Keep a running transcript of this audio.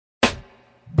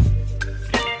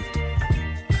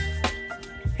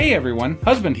Hey everyone,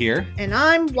 husband here. And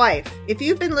I'm wife. If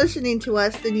you've been listening to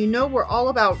us, then you know we're all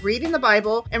about reading the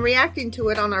Bible and reacting to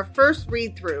it on our first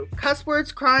read-through. Cuss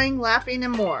words, crying, laughing,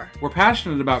 and more. We're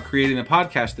passionate about creating a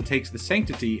podcast that takes the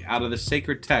sanctity out of the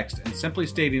sacred text and simply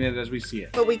stating it as we see it.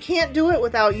 But we can't do it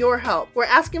without your help. We're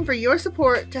asking for your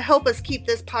support to help us keep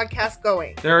this podcast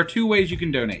going. There are two ways you can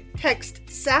donate. Text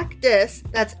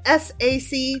SACDIS, that's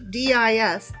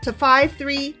SACDIS, to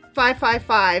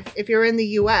 53555 if you're in the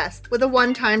U.S. with a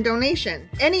one-time donation.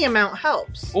 Any amount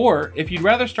helps. Or, if you'd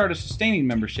rather start a sustaining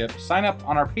membership, sign up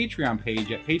on our Patreon page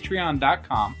at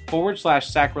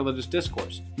patreon.com/sacrilegious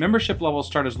discourse. Membership levels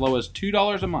start as low as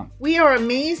 $2 a month. We are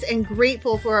amazed and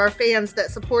grateful for our fans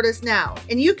that support us now,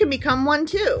 and you can become one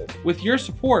too. With your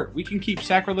support, we can keep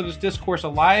Sacrilegious Discourse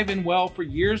alive and well for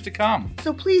years to come.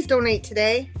 So please donate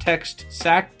today. Text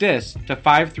SACDIS to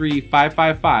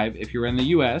 53555 if you're in the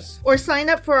U.S. Or sign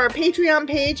up for our Patreon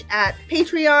page at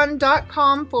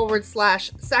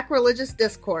patreon.com/sacrilegious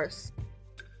discourse.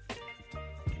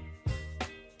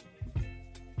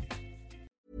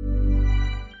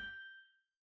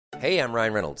 Hey, I'm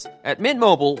Ryan Reynolds. At Mint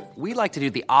Mobile, we like to do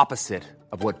the opposite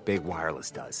of what Big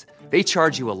Wireless does. They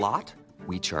charge you a lot,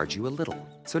 we charge you a little.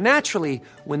 So naturally,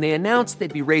 when they announced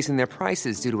they'd be raising their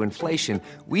prices due to inflation,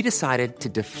 we decided to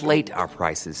deflate our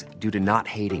prices due to not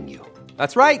hating you.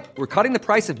 That's right. We're cutting the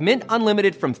price of Mint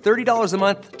Unlimited from $30 a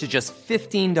month to just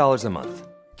 $15 a month.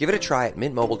 Give it a try at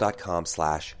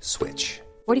mintmobile.com/switch.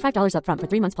 $45 up front for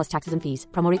 3 months plus taxes and fees.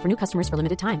 Promo rate for new customers for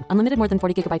limited time. Unlimited more than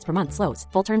 40 gigabytes per month slows.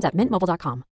 Full terms at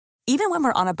mintmobile.com. Even when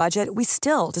we're on a budget, we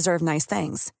still deserve nice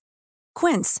things.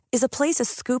 Quince is a place to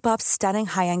scoop up stunning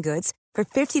high-end goods for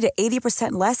 50 to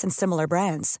 80% less than similar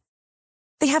brands.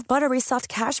 They have buttery soft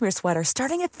cashmere sweaters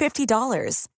starting at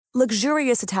 $50,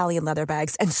 luxurious Italian leather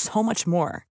bags, and so much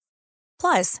more.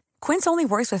 Plus, Quince only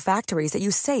works with factories that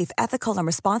use safe, ethical, and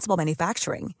responsible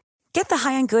manufacturing. Get the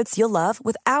high-end goods you'll love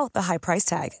without the high price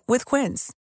tag with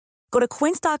Quince. Go to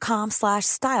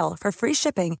quince.com/style for free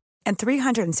shipping and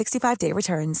 365-day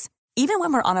returns. Even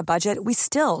when we're on a budget, we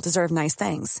still deserve nice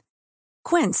things.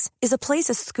 Quince is a place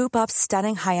to scoop up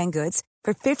stunning high-end goods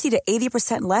for 50 to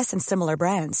 80% less than similar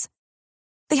brands.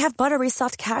 They have buttery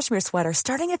soft cashmere sweaters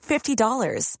starting at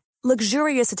 $50,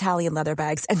 luxurious Italian leather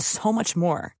bags, and so much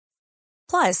more.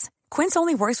 Plus, Quince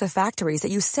only works with factories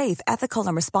that use safe, ethical,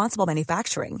 and responsible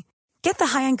manufacturing. Get the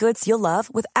high-end goods you'll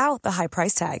love without the high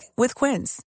price tag with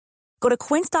Quince. Go to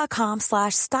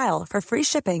quince.com/style for free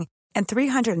shipping and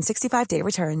 365-day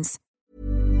returns.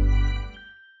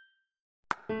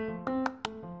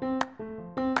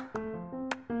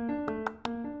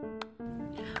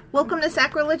 Welcome to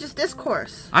Sacrilegious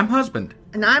Discourse. I'm husband.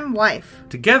 And I'm wife.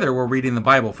 Together, we're reading the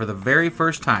Bible for the very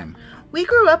first time. We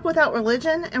grew up without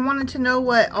religion and wanted to know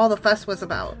what all the fuss was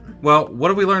about. Well, what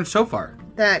have we learned so far?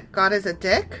 That God is a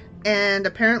dick, and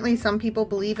apparently some people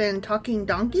believe in talking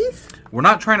donkeys? We're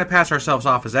not trying to pass ourselves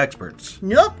off as experts.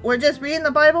 Nope, we're just reading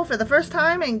the Bible for the first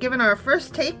time and giving our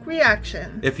first take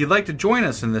reaction. If you'd like to join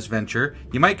us in this venture,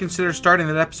 you might consider starting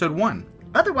at episode 1.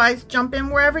 Otherwise, jump in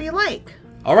wherever you like.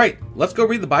 All right, let's go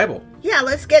read the Bible. Yeah,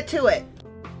 let's get to it.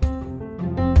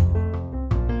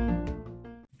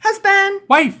 Husband!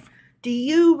 Wife! Do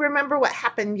you remember what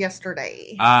happened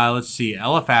yesterday? Let's see.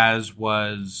 Eliphaz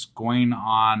was going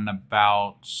on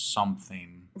about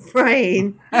something.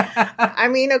 Right. I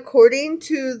mean, according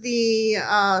to the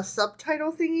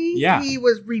subtitle thingy, yeah, he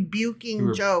was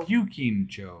rebuking Job. Rebuking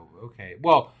Job. Okay.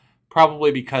 Well, probably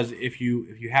because if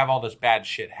you have all this bad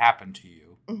shit happen to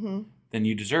you, then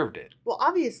you deserved it. Well,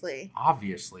 obviously.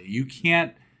 Obviously. You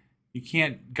can't,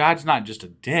 God's not just a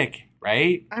dick,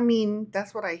 right? I mean,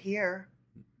 that's what I hear.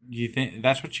 You think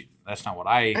that's not what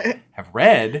I have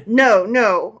read.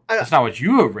 No. That's not what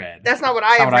you have read. That's not what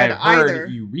I have read either.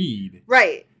 You read.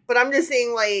 Right. But I'm just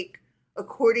saying, like,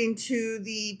 according to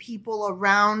the people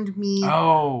around me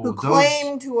who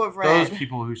claim to have read. Those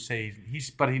people who say he's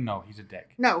a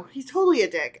dick. No, he's totally a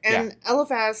dick. And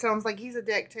Eliphaz sounds like he's a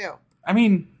dick too. I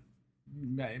mean,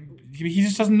 he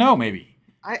just doesn't know, maybe.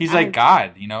 He's like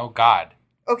God, God.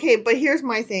 Okay, but here's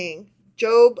my thing.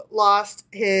 Job lost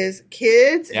his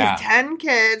kids, his 10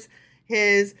 kids,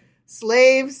 his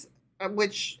slaves,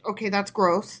 which, okay, that's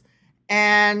gross,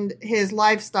 and his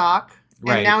livestock.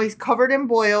 Right. And now he's covered in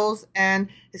boils, and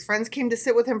his friends came to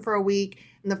sit with him for a week,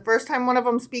 and the first time one of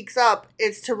them speaks up,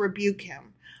 it's to rebuke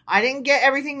him. I didn't get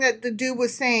everything that the dude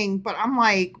was saying, but I'm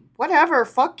like, whatever,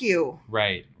 fuck you.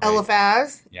 Right.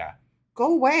 Eliphaz. Yeah.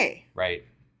 Go away. Right.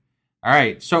 All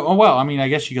right. So, I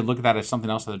guess you could look at that as something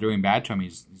else that they're doing bad to him.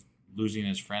 He's losing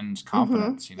his friend's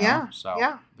confidence, Yeah. So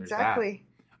yeah, exactly.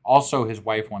 That. Also, his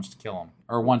wife wants him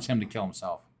to kill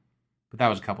himself. But that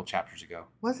was a couple chapters ago.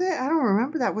 Was it? I don't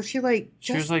remember that. Was she like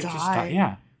She was like, died? just died.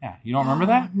 Yeah. Yeah. You don't remember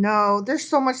that? No. There's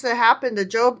so much that happened to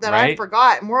Job that Right? I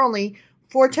forgot. And we're only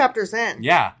 4 chapters in.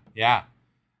 Yeah. Yeah.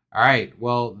 All right.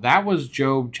 Well, that was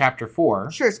Job chapter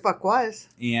 4. Sure as fuck was.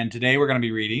 And today we're going to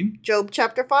be reading Job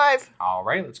chapter 5. All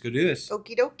right. Let's go do this.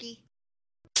 Okie dokie.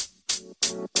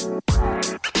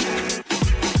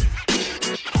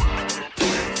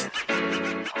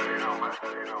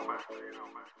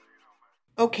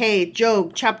 Okay,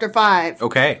 Job chapter 5.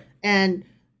 Okay. And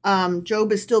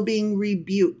Job is still being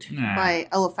rebuked Nah. by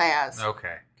Eliphaz.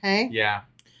 Okay. Okay? Yeah.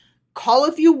 Call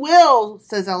if you will,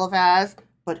 says Eliphaz,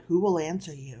 but who will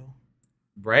answer you?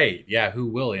 Right. Yeah. Who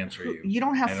will answer you? You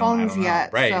don't have I phones don't know.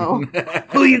 yet, Right. so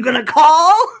who are you going to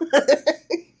call?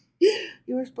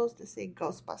 You were supposed to say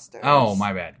Ghostbusters. Oh,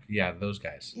 my bad. Yeah, those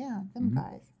guys. Yeah, them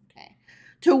guys. Okay.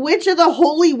 To which of the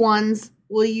holy ones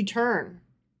will you turn?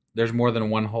 There's more than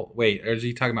one whole. Wait, is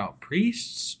he talking about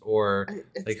priests or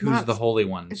It's like who's not- the holy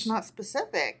ones? It's not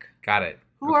specific. Got it.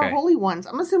 Who are holy ones?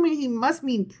 I'm assuming he must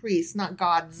mean priests, not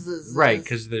gods. Right,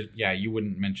 because you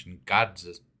wouldn't mention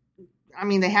gods I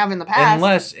mean, they have in the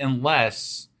past.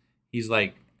 unless he's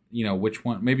like, which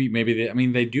one? Maybe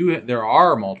they do. There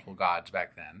are multiple gods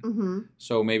back then, Mm-hmm.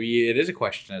 so maybe it is a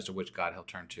question as to which god he'll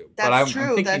turn to. That's but I'm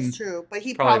true. thinking That's true. But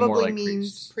he probably more probably like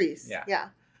means priests. Yeah.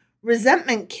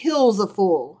 Resentment kills a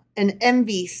fool, and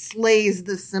envy slays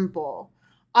the simple.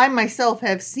 I myself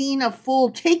have seen a fool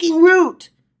taking root,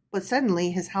 but suddenly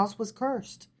his house was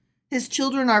cursed. His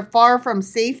children are far from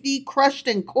safety, crushed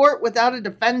in court without a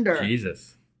defender.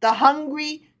 Jesus. The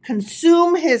hungry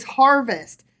consume his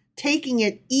harvest, taking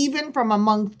it even from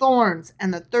among thorns,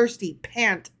 and the thirsty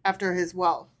pant after his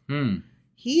wealth.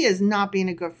 He is not being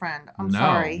a good friend. I'm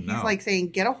sorry. No. He's like saying,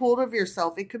 get a hold of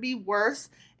yourself. It could be worse,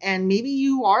 and maybe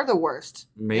you are the worst.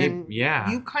 Maybe, And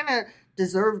yeah. You kind of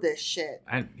deserve this shit.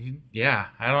 I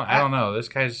don't know. This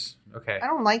guy's okay. I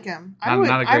don't like him.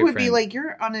 Not a I great would be friend. like,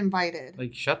 you're uninvited.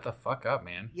 Like, shut the fuck up,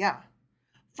 man. Yeah.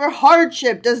 For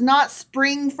hardship does not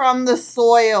spring from the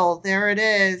soil. There it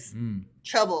is.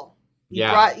 Trouble.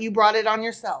 You brought it on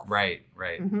yourself. Right.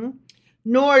 Mm-hmm.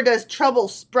 Nor does trouble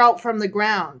sprout from the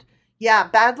ground. Yeah,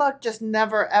 bad luck just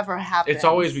never ever happens. It's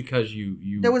always because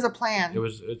you there was a plan.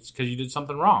 It's because you did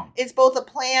something wrong. It's both a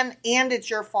plan and it's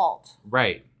your fault.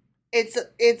 Right.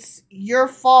 It's your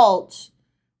fault,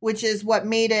 which is what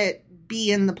made it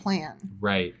be in the plan.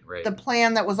 Right. The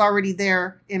plan that was already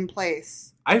there in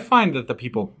place. I find that the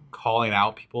people calling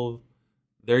out people,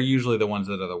 they're usually the ones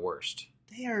that are the worst.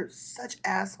 They are such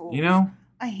assholes.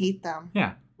 I hate them.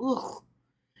 Yeah. Ugh.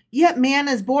 Yet man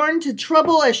is born to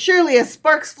trouble as surely as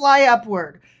sparks fly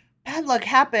upward. Bad luck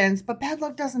happens, but bad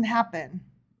luck doesn't happen.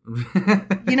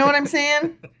 You know what I'm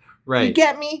saying? Right. You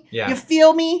get me? Yeah. You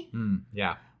feel me?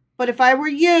 Yeah. But if I were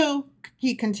you,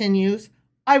 he continues,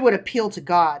 I would appeal to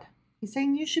God. He's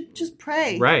saying you should just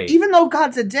pray. Right. Even though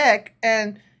God's a dick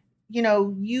and,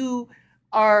 you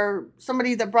are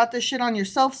somebody that brought this shit on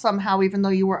yourself somehow, even though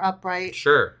you were upright.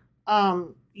 Sure.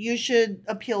 You should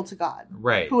appeal to God.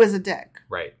 Right. Who is a dick.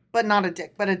 Right. But not a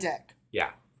dick, but a dick. Yeah.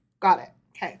 Got it.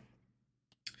 Okay.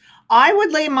 I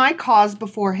would lay my cause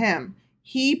before him.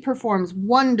 He performs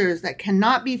wonders that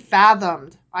cannot be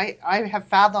fathomed. I have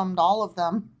fathomed all of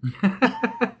them.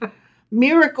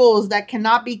 Miracles that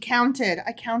cannot be counted.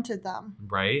 I counted them.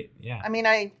 Right. Yeah. I mean,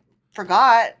 I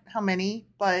forgot how many,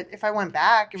 but if I went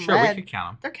back and read, we could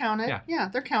count them. they're counted. Yeah. Yeah,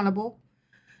 they're countable.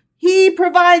 He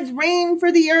provides rain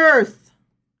for the earth.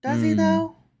 Does he,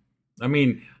 though? I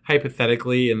mean,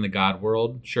 hypothetically, in the God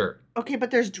world, sure. Okay,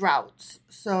 but there's droughts,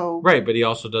 so... Right, but he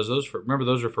also does those for... Remember,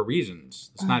 those are for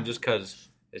reasons. It's not just because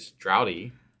it's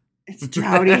droughty. It's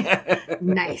droughty.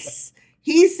 Nice.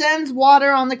 He sends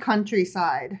water on the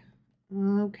countryside.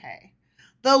 Okay.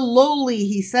 The lowly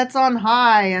he sets on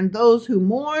high, and those who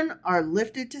mourn are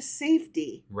lifted to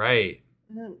safety. Right.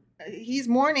 He's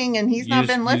mourning, and he's not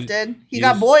been lifted. He you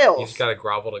got just, boils. You just got to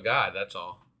grovel to God, that's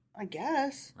all. I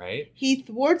guess. Right? He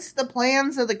thwarts the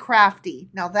plans of the crafty.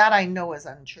 Now that I know is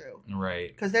untrue. Right.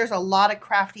 Because there's a lot of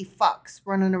crafty fucks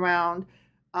running around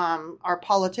our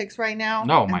politics right now.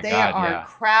 Oh, my and they God, are yeah.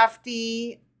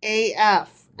 crafty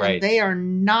AF. Right. And they are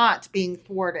not being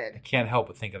thwarted. I can't help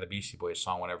but think of the Beastie Boys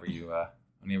song whenever you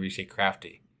say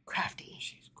crafty. Crafty.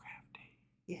 She's crafty.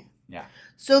 Yeah. Yeah.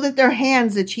 So that their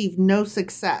hands achieve no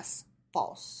success.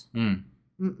 False.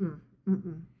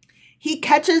 He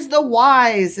catches the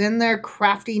wise in their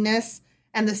craftiness,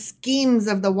 and the schemes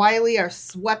of the wily are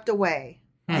swept away.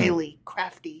 Wily,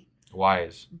 crafty.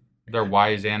 Wise. They're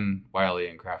wise and wily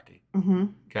and crafty. Mm-hmm.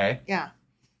 Okay. Yeah.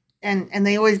 And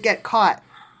they always get caught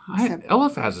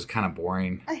Eliphaz is kind of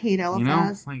boring. I hate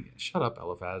Eliphaz. You know? Like, shut up,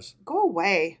 Eliphaz. Go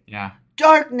away. Yeah.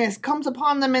 Darkness comes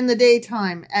upon them in the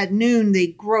daytime. At noon, they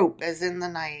grope as in the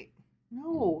night.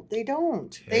 No, they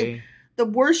don't. Okay. The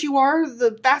worse you are,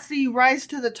 the faster you rise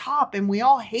to the top, and we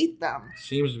all hate them.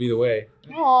 Seems to be the way.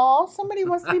 Aw, somebody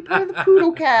wants to be part of the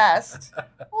Poodle Cast.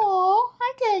 Aw,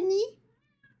 hi, Cagney.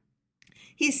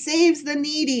 He saves the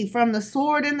needy from the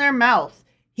sword in their mouth.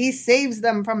 He saves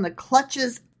them from the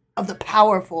clutches of the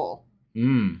powerful.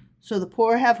 So the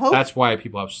poor have hope. That's why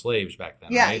people have slaves back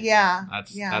then, right? Yeah.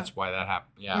 That's why that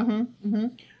happened. Yeah. Mm-hmm.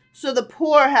 So the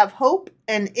poor have hope,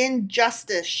 and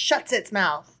injustice shuts its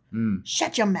mouth.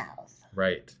 Shut your mouth.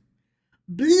 Right.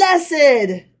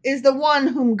 Blessed is the one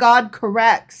whom God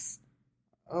corrects.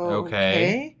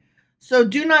 Okay. So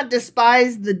do not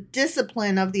despise the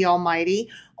discipline of the Almighty.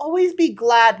 Always be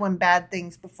glad when bad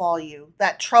things befall you.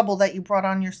 That trouble that you brought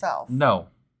on yourself. No.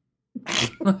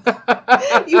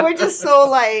 You were just so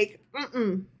like,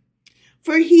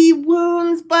 For he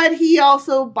wounds, but he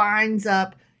also binds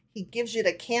up. He gives you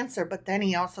the cancer, but then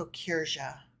he also cures you.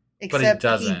 Except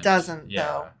he doesn't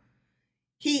though.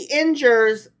 He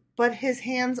injures, but his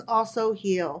hands also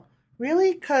heal.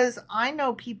 Really? Because I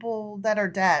know people that are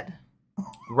dead.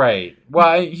 Right.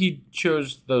 Well, he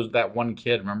chose that one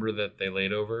kid. Remember that they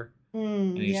laid over?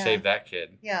 And he saved that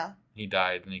kid. Yeah. He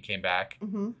died and he came back.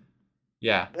 Mm-hmm.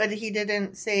 Yeah. But he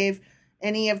didn't save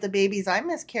any of the babies I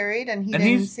miscarried, and he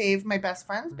didn't save my best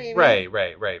friend's baby.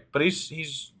 Right. But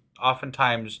he's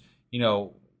oftentimes,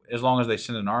 as long as they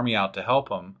send an army out to help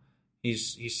him,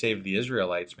 he's saved the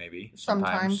Israelites maybe.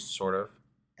 Sometimes. Sort of.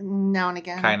 Now and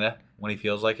again. Kind of, when he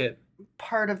feels like it.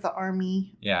 Part of the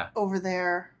army. Yeah. Over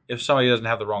there. If somebody doesn't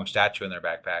have the wrong statue in their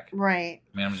backpack. Right.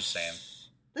 I mean, I'm just saying.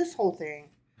 This whole thing.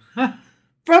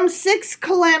 From 6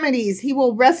 calamities, he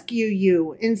will rescue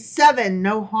you. In 7,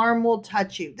 no harm will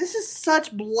touch you. This is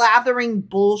such blathering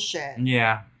bullshit.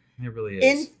 Yeah, it really is.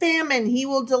 In famine, he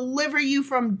will deliver you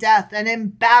from death, and in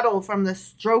battle from the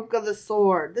stroke of the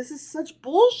sword. This is such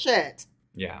bullshit.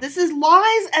 Yeah. This is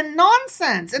lies and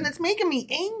nonsense, and it's making me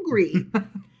angry.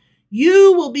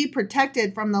 You will be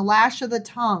protected from the lash of the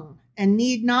tongue and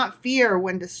need not fear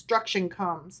when destruction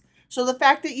comes. So the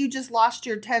fact that you just lost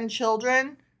your 10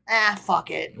 children,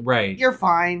 fuck it. Right. You're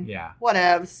fine. Yeah.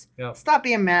 Whatevs. Yep. Stop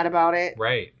being mad about it.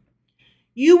 Right.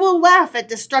 You will laugh at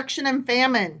destruction and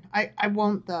famine. I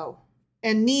won't, though.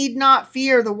 And need not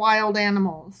fear the wild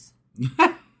animals.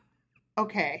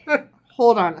 Okay.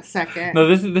 Hold on a second. No,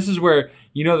 this is where,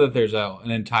 that there's an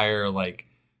entire,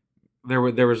 there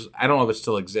was, I don't know if it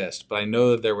still exists, but I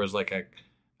know that there was,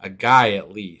 a guy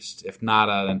at least, if not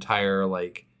an entire,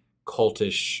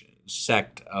 cultish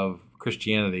sect of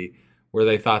Christianity, where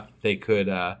they thought they could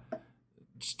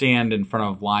stand in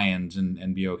front of lions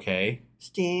and be okay.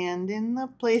 Stand in the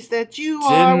place that you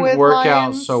are with Didn't work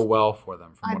lions. out so well for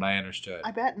them, from what I understood.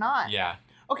 I bet not. Yeah.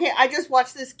 Okay, I just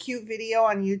watched this cute video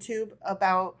on YouTube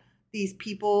about these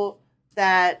people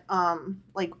that,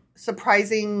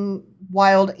 surprising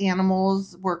wild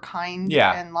animals were kind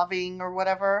and loving or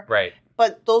whatever. Right.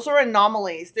 But those are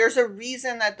anomalies. There's a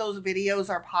reason that those videos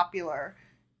are popular.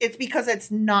 It's because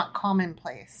it's not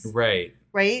commonplace. Right.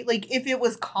 Right? If it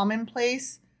was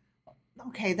commonplace,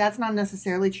 okay, that's not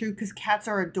necessarily true because cats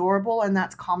are adorable and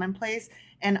that's commonplace.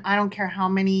 And I don't care how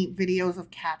many videos of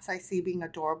cats I see being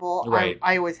adorable. Right.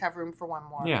 I always have room for one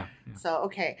more. Yeah. So,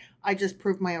 okay, I just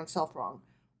proved my own self wrong.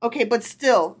 Okay, but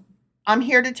still, I'm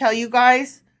here to tell you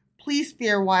guys, please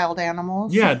fear wild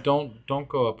animals. Yeah, don't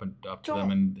go up to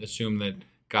them and assume that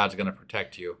God's going to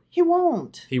protect you. He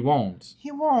won't. He won't.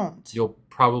 He won't. You'll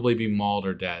probably be mauled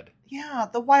or dead. Yeah,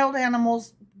 the wild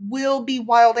animals will be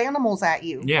wild animals at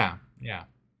you. Yeah.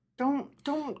 Don't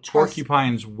trust.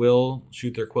 Porcupines will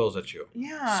shoot their quills at you.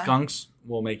 Yeah. Skunks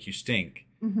will make you stink.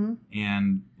 Mm-hmm.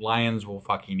 And lions will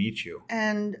fucking eat you.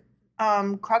 And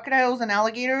crocodiles and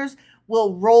alligators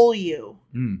will roll you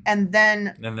and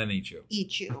then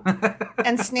eat you.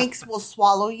 And snakes will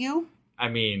swallow you. I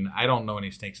mean, I don't know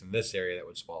any snakes in this area that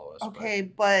would swallow us. Okay,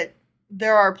 but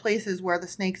there are places where the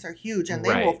snakes are huge and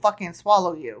they will fucking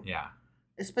swallow you. Yeah.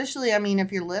 Especially,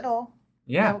 if you're little.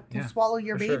 Yeah. They'll swallow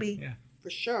your baby. Sure. Yeah. For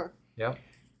sure. Yep.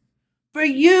 For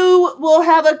you will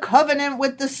have a covenant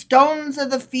with the stones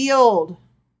of the field.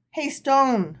 Hey,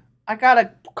 stone, I got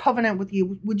a covenant with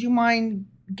you. Would you mind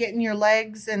getting your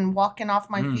legs and walking off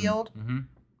my field?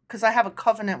 Because I have a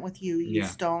covenant with you, you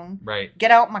stone. Right. Get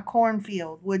out my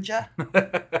cornfield, would you?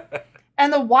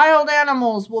 And the wild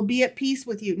animals will be at peace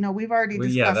with you. No, we've already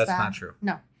discussed that. Yeah, that's not true.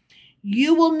 No.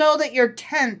 You will know that your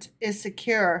tent is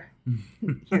secure.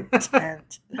 Your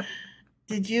tent.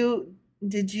 Did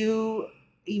you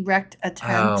erect a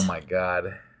tent? Oh my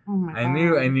God. Oh my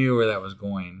God. I knew where that was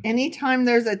going. Anytime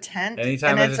there's a tent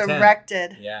Anytime and there's it's a tent.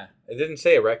 erected. Yeah. It didn't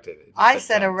say erected. I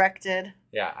said tent. erected.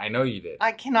 Yeah, I know you did.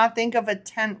 I cannot think of a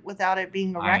tent without it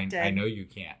being erected. I know you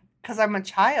can't. Because I'm a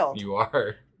child. You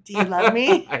are. Do you love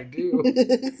me? I do.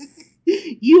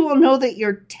 You will know that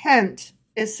your tent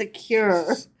is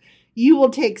secure. You will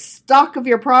take stock of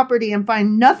your property and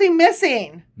find nothing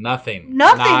missing. Nothing.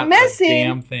 Nothing Not missing. A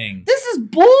damn thing. This is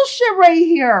bullshit right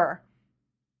here.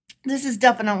 This is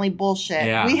definitely bullshit.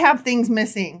 Yeah. We have things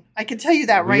missing. I can tell you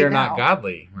that right now. We are not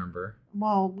godly, remember?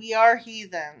 Well, we are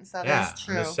heathens. That is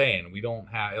true. I'm just saying. We don't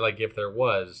have, like, if there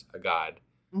was a God,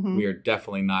 we are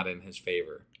definitely not in his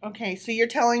favor. Okay, so you're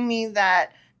telling me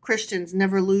that Christians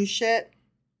never lose shit?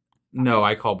 No,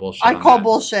 I call bullshit. I call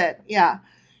bullshit, yeah.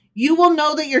 You will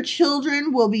know that your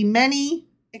children will be many,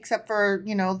 except for,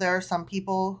 there are some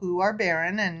people who are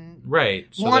barren and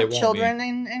so want children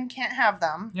and can't have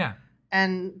them. Yeah.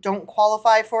 And don't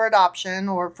qualify for adoption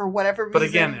or for whatever reason. But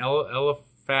again,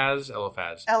 Eliphaz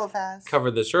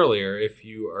covered this earlier. If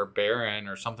you are barren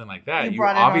or something like that, you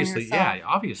obviously,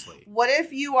 obviously. What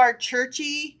if you are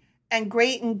churchy and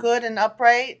great and good and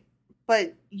upright,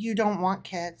 but you don't want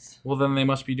kids? Well, then they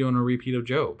must be doing a repeat of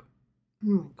Job. Oh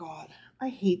my God. I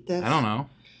hate this. I don't know.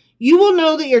 You will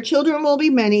know that your children will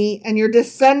be many and your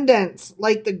descendants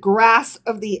like the grass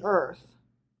of the earth.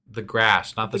 The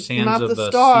grass, not the sands not of the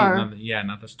star.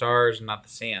 Not the stars, not the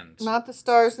sands. Not the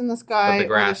stars in the sky but the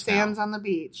grass or the sands on the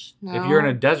beach. No. If you're in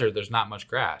a desert, there's not much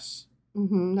grass.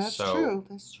 Mm-hmm, that's true.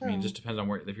 I mean, it just depends on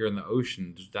where. If you're in the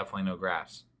ocean, there's definitely no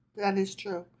grass. That is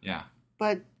true. Yeah.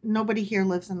 But nobody here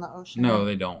lives in the ocean. No,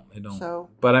 they don't. So,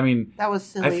 but I mean, that was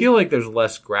silly. I feel like there's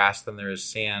less grass than there is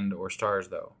sand or stars,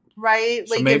 though. Right?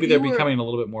 So maybe they're becoming a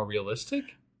little bit more realistic.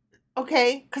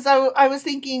 Okay, because I was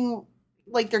thinking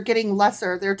like they're getting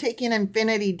lesser. They're taking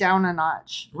infinity down a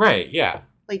notch. Right, yeah.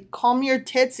 Like, calm your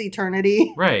tits,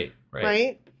 eternity. Right.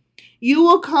 You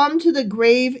will come to the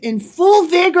grave in full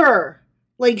vigor,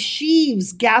 like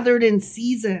sheaves gathered in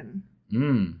season.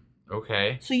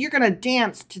 Okay. So you're going to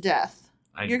dance to death.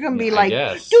 You're going to be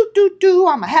guess. do, do, do,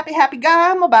 I'm a happy, happy guy,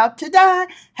 I'm about to die.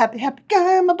 Happy, happy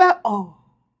guy, I'm about,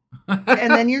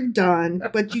 and then you're done,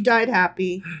 but you died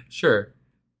happy. Sure.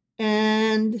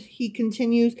 And he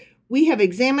continues, we have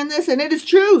examined this and it is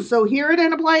true. So hear it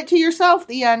and apply it to yourself.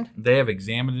 The end. They have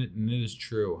examined it and it is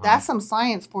true. Huh? That's some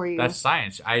science for you. That's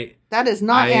science. That is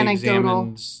not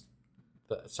anecdotal.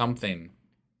 Something.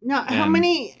 No. How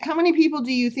many people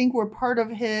do you think were part of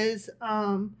his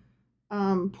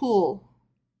pool?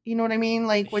 You know what I mean?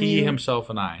 Like when he himself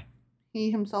and I.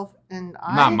 He himself and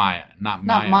I. Not my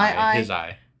eye. His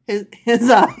eye.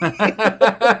 His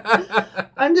eye.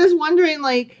 I'm just wondering,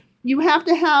 like, you have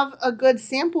to have a good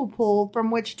sample pool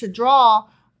from which to draw,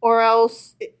 or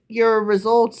else your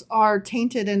results are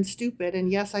tainted and stupid.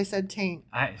 And yes, I said taint.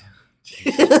 I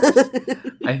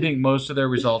think most of their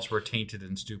results were tainted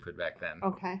and stupid back then.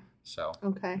 Okay. So.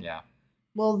 Okay. Yeah.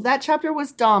 Well, that chapter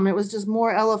was dumb. It was just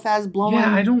more Eliphaz blowing.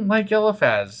 Yeah, I don't like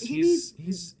Eliphaz. He's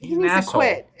an asshole. To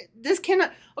quit. This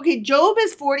cannot. Okay, Job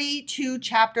is 42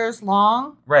 chapters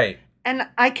long. Right. And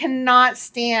I cannot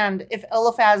stand if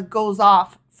Eliphaz goes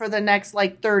off for the next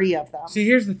 30 of them. See,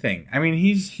 here's the thing. I mean,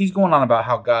 he's going on about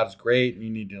how God's great and you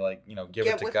need to give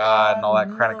it to God and all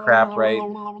that kind of crap, right?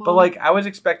 But I was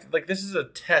expecting, this is a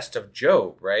test of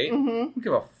Job, right? Mm-hmm. I don't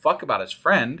give a fuck about his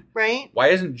friend. Right. Why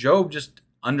isn't Job just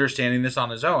understanding this on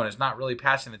his own? It's not really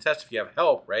passing the test if you have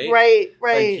help, right?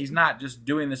 Right. He's not just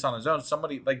doing this on his own.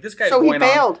 Somebody, this guy's so going he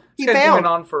failed. on. This guy's going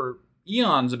on for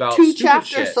eons about 2 stupid chapters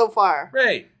shit. So far.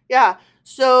 Right. Yeah.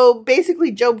 So basically,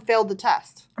 Job failed the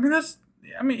test.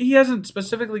 I mean, he hasn't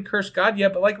specifically cursed God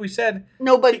yet, but like we said,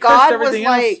 no. But God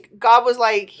was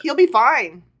like, he'll be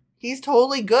fine. He's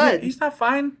totally good. He's not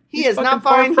fine. He is not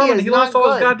fine. He lost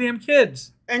all his goddamn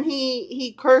kids, and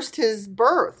he cursed his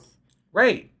birth.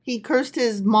 Right. He cursed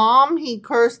his mom. He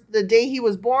cursed the day he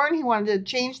was born. He wanted to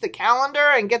change the calendar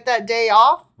and get that day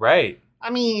off. Right. I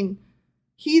mean,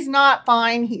 he's not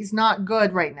fine. He's not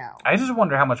good right now. I just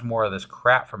wonder how much more of this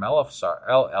crap from Eliphaz.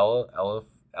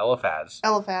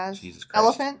 Jesus Christ.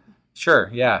 Elephant?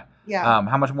 Sure, yeah. Yeah.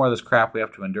 How much more of this crap we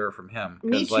have to endure from him.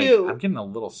 Me too. I'm getting a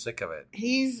little sick of it.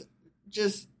 He's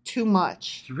just too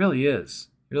much. He really is.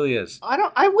 He really is. I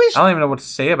don't even know what to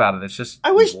say about it. It's just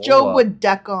I wish Job would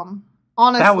deck him.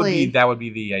 Honestly. That would be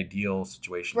the ideal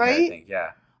situation, right? I think,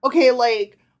 yeah. Okay,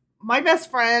 my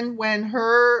best friend, when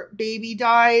her baby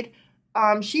died,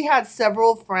 she had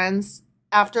several friends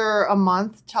after a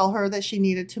month tell her that she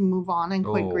needed to move on and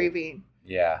quit grieving.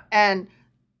 Yeah. And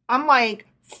I'm like,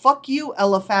 fuck you,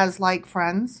 Eliphaz-like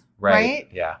friends. Right?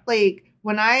 Yeah.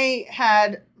 When I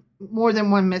had more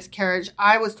than one miscarriage,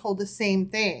 I was told the same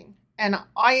thing. And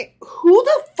who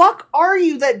the fuck are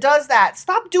you that does that?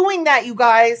 Stop doing that, you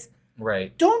guys.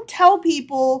 Right. Don't tell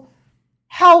people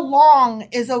how long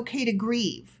is okay to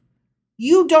grieve.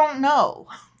 You don't know.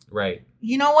 Right.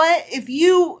 You know what? If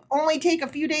you only take a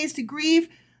few days to grieve,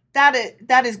 that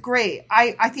is great.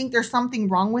 I think there's something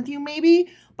wrong with you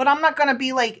maybe, but I'm not going to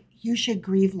be like, you should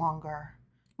grieve longer.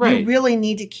 Right. You really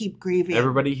need to keep grieving.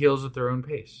 Everybody heals at their own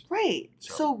pace. Right.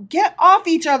 So get off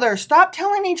each other. Stop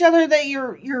telling each other that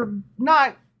you're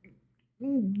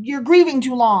grieving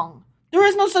too long. There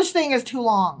is no such thing as too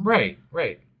long. Right.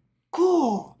 Right.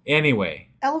 Cool. Anyway.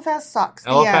 Eliphaz sucks.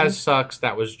 Eliphaz sucks.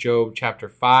 That was Job chapter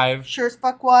 5. Sure as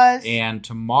fuck was. And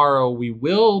tomorrow we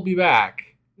will be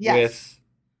back with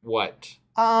what?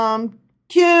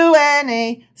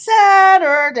 Q&A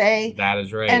Saturday. That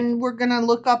is right. And we're going to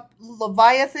look up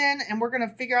Leviathan and we're going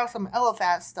to figure out some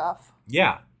Eliphaz stuff.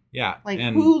 Yeah. Yeah. Like,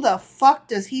 who the fuck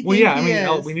does he think he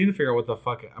is? We need to figure out what the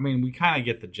fuck... I mean, we kind of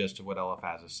get the gist of what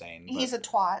Eliphaz is saying. He's a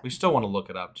twat. We still want to look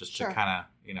it up just to kind of,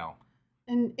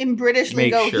 And in British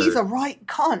lingo, he's a right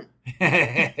cunt.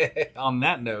 On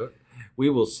that note, we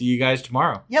will see you guys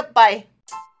tomorrow. Yep, bye.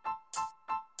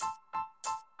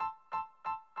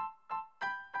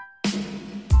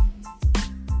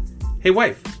 Hey,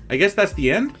 wife, I guess that's the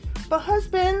end? But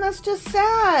husband, that's just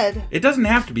sad. It doesn't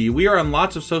have to be. We are on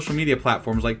lots of social media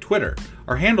platforms like Twitter.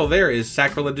 Our handle there is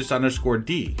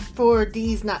sacrilegious_D. For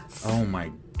D's nuts. Oh my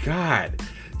God.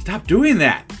 Stop doing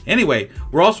that. Anyway,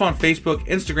 we're also on Facebook,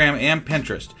 Instagram, and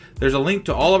Pinterest. There's a link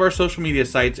to all of our social media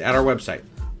sites at our website.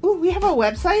 Ooh, we have a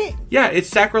website? Yeah, it's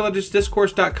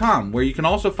sacrilegiousdiscourse.com, where you can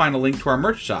also find a link to our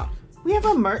merch shop. We have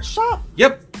a merch shop?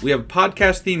 Yep. We have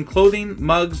podcast-themed clothing,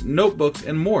 mugs, notebooks,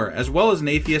 and more, as well as an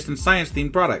atheist and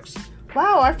science-themed products.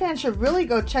 Wow, our fans should really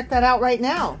go check that out right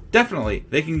now. Definitely.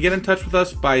 They can get in touch with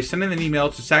us by sending an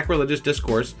email to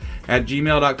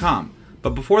sacrilegiousdiscourse@gmail.com.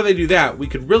 But before they do that, we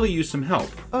could really use some help.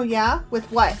 Oh yeah? With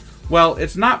what? Well,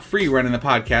 it's not free running the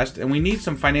podcast, and we need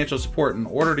some financial support in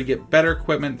order to get better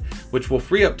equipment, which will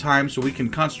free up time so we can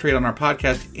concentrate on our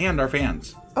podcast and our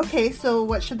fans. Okay, so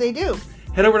what should they do?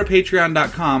 Head over to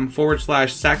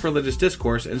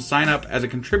patreon.com/sacrilegiousdiscourse and sign up as a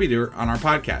contributor on our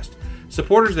podcast.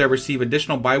 Supporters there receive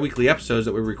additional bi-weekly episodes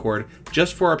that we record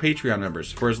just for our Patreon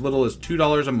members for as little as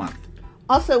 $2 a month.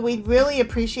 Also, we'd really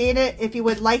appreciate it if you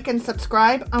would like and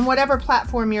subscribe on whatever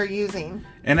platform you're using.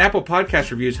 And Apple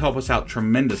Podcast reviews help us out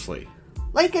tremendously.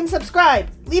 Like and subscribe.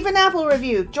 Leave an Apple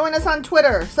review. Join us on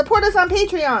Twitter. Support us on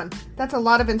Patreon. That's a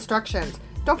lot of instructions.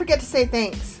 Don't forget to say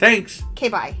thanks. Thanks. Okay,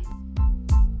 bye.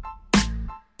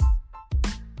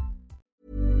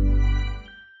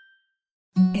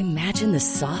 Imagine the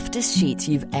softest sheets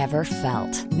you've ever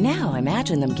felt. Now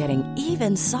imagine them getting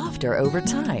even softer over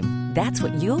time. That's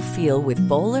what you'll feel with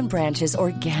Boll & Branch's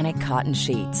organic cotton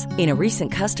sheets. In a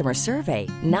recent customer survey,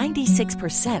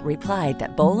 96% replied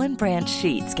that Boll & Branch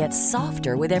sheets get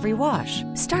softer with every wash.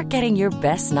 Start getting your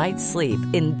best night's sleep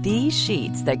in these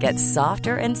sheets that get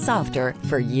softer and softer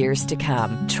for years to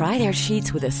come. Try their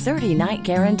sheets with a 30-night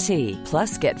guarantee.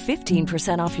 Plus, get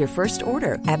 15% off your first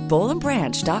order at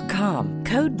bollandbranch.com.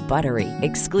 Code BUTTERY.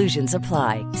 Exclusions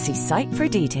apply. See site for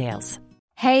details.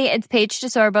 Hey, it's Paige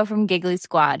DeSorbo from Giggly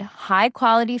Squad. High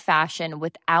quality fashion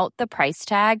without the price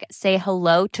tag. Say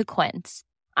hello to Quince.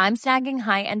 I'm snagging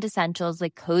high-end essentials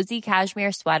like cozy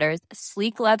cashmere sweaters,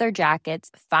 sleek leather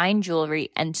jackets, fine jewelry,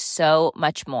 and so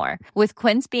much more. With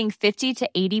Quince being 50 to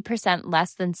 80%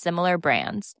 less than similar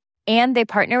brands. And they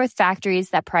partner with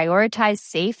factories that prioritize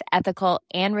safe, ethical,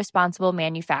 and responsible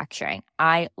manufacturing.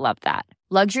 I love that.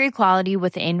 Luxury quality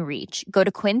within reach. Go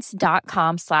to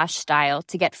quince.com/style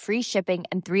to get free shipping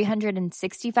and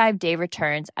 365-day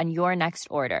returns on your next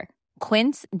order.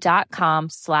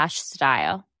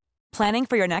 Quince.com/style. Planning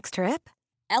for your next trip?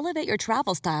 Elevate your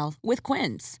travel style with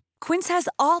Quince. Quince has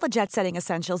all the jet-setting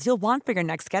essentials you'll want for your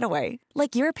next getaway,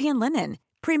 like European linen,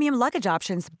 premium luggage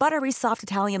options, buttery soft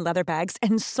Italian leather bags,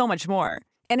 and so much more.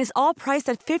 And is all priced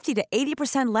at 50 to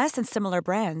 80% less than similar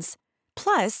brands.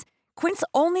 Plus, Quince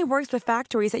only works with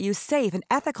factories that use safe and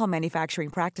ethical manufacturing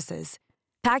practices.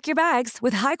 Pack your bags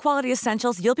with high-quality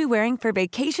essentials you'll be wearing for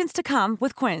vacations to come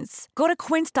with Quince. Go to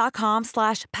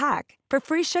quince.com/pack for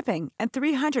free shipping and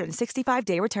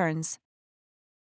 365-day returns.